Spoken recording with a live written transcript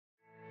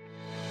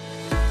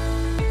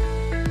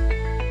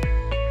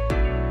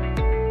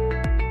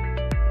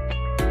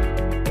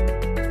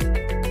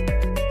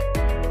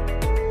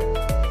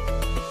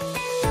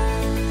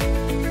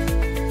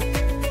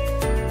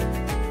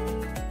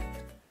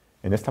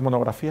En esta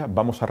monografía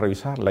vamos a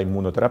revisar la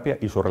inmunoterapia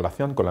y su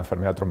relación con la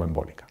enfermedad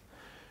tromboembólica.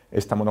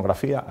 Esta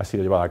monografía ha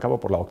sido llevada a cabo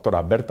por la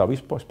doctora Berta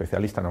Obispo,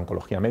 especialista en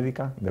oncología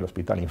médica del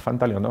Hospital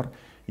Infanta Leonor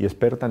y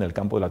experta en el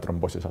campo de la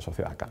trombosis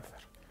asociada a cáncer.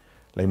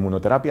 La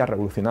inmunoterapia ha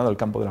revolucionado el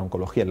campo de la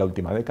oncología en la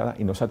última década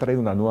y nos ha traído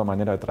una nueva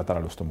manera de tratar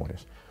a los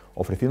tumores,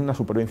 ofreciendo una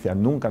supervivencia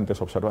nunca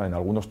antes observada en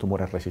algunos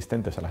tumores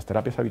resistentes a las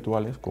terapias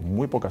habituales, con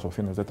muy pocas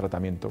opciones de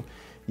tratamiento,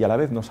 y a la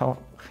vez nos ha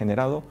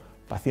generado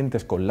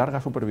pacientes con larga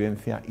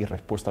supervivencia y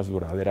respuestas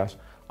duraderas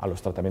a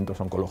los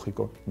tratamientos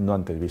oncológicos no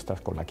antes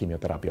vistas con la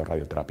quimioterapia o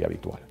radioterapia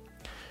habitual.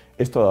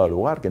 Esto ha dado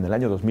lugar que en el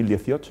año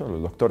 2018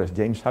 los doctores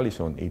James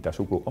Allison y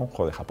Tasuku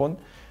Honjo de Japón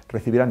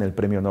recibieran el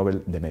Premio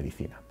Nobel de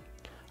Medicina.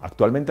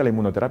 Actualmente la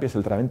inmunoterapia es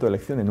el tratamiento de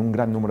elección en un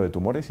gran número de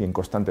tumores y en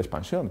constante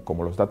expansión,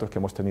 como los datos que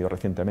hemos tenido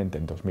recientemente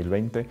en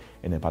 2020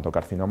 en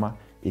hepatocarcinoma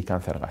y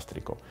cáncer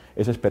gástrico.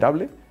 Es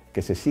esperable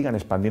que se sigan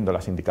expandiendo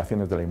las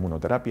indicaciones de la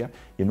inmunoterapia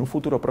y en un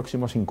futuro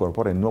próximo se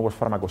incorporen nuevos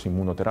fármacos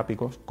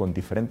inmunoterápicos con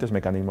diferentes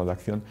mecanismos de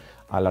acción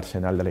al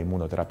arsenal de la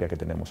inmunoterapia que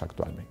tenemos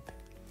actualmente.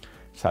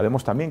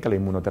 Sabemos también que la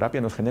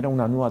inmunoterapia nos genera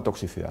una nueva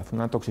toxicidad,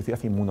 una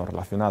toxicidad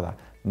inmunorrelacionada,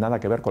 nada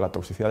que ver con la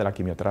toxicidad de la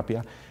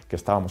quimioterapia que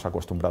estábamos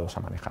acostumbrados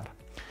a manejar.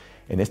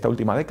 En esta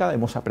última década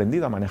hemos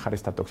aprendido a manejar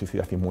esta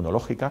toxicidad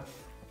inmunológica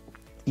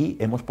y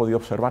hemos podido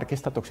observar que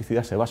esta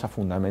toxicidad se basa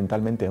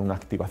fundamentalmente en una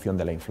activación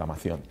de la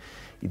inflamación.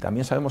 Y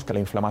también sabemos que la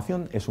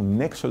inflamación es un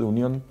nexo de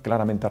unión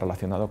claramente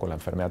relacionado con la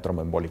enfermedad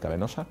tromboembólica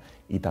venosa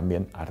y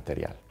también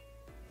arterial.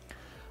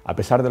 A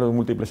pesar de los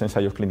múltiples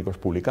ensayos clínicos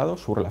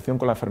publicados, su relación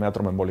con la enfermedad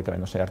tromboembólica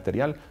venosa y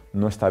arterial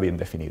no está bien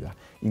definida.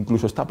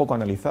 Incluso está poco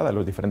analizada en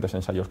los diferentes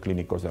ensayos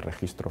clínicos de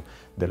registro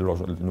de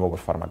los nuevos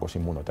fármacos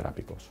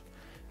inmunoterápicos.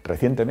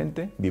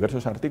 Recientemente,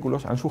 diversos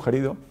artículos han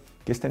sugerido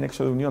que este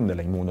nexo de unión de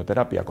la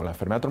inmunoterapia con la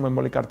enfermedad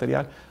tromboembólica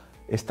arterial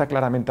está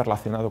claramente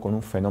relacionado con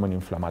un fenómeno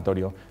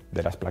inflamatorio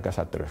de las placas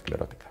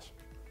arterioscleróticas.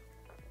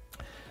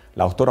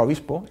 La doctora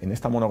Obispo, en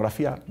esta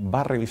monografía,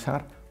 va a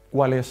revisar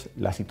cuál es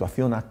la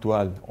situación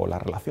actual o la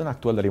relación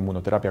actual de la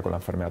inmunoterapia con la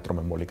enfermedad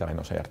tromboembólica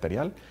venosa y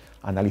arterial,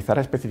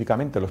 analizará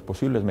específicamente los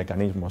posibles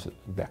mecanismos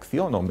de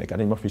acción o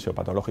mecanismos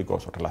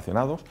fisiopatológicos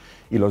relacionados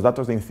y los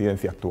datos de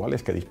incidencia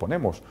actuales que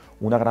disponemos,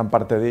 una gran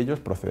parte de ellos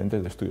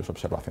procedentes de estudios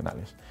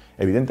observacionales.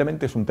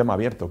 Evidentemente es un tema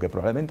abierto que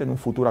probablemente en un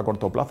futuro a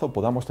corto plazo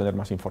podamos tener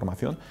más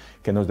información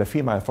que nos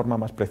defina de forma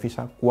más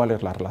precisa cuál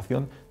es la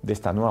relación de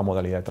esta nueva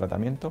modalidad de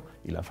tratamiento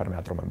y la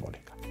enfermedad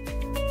tromboembólica.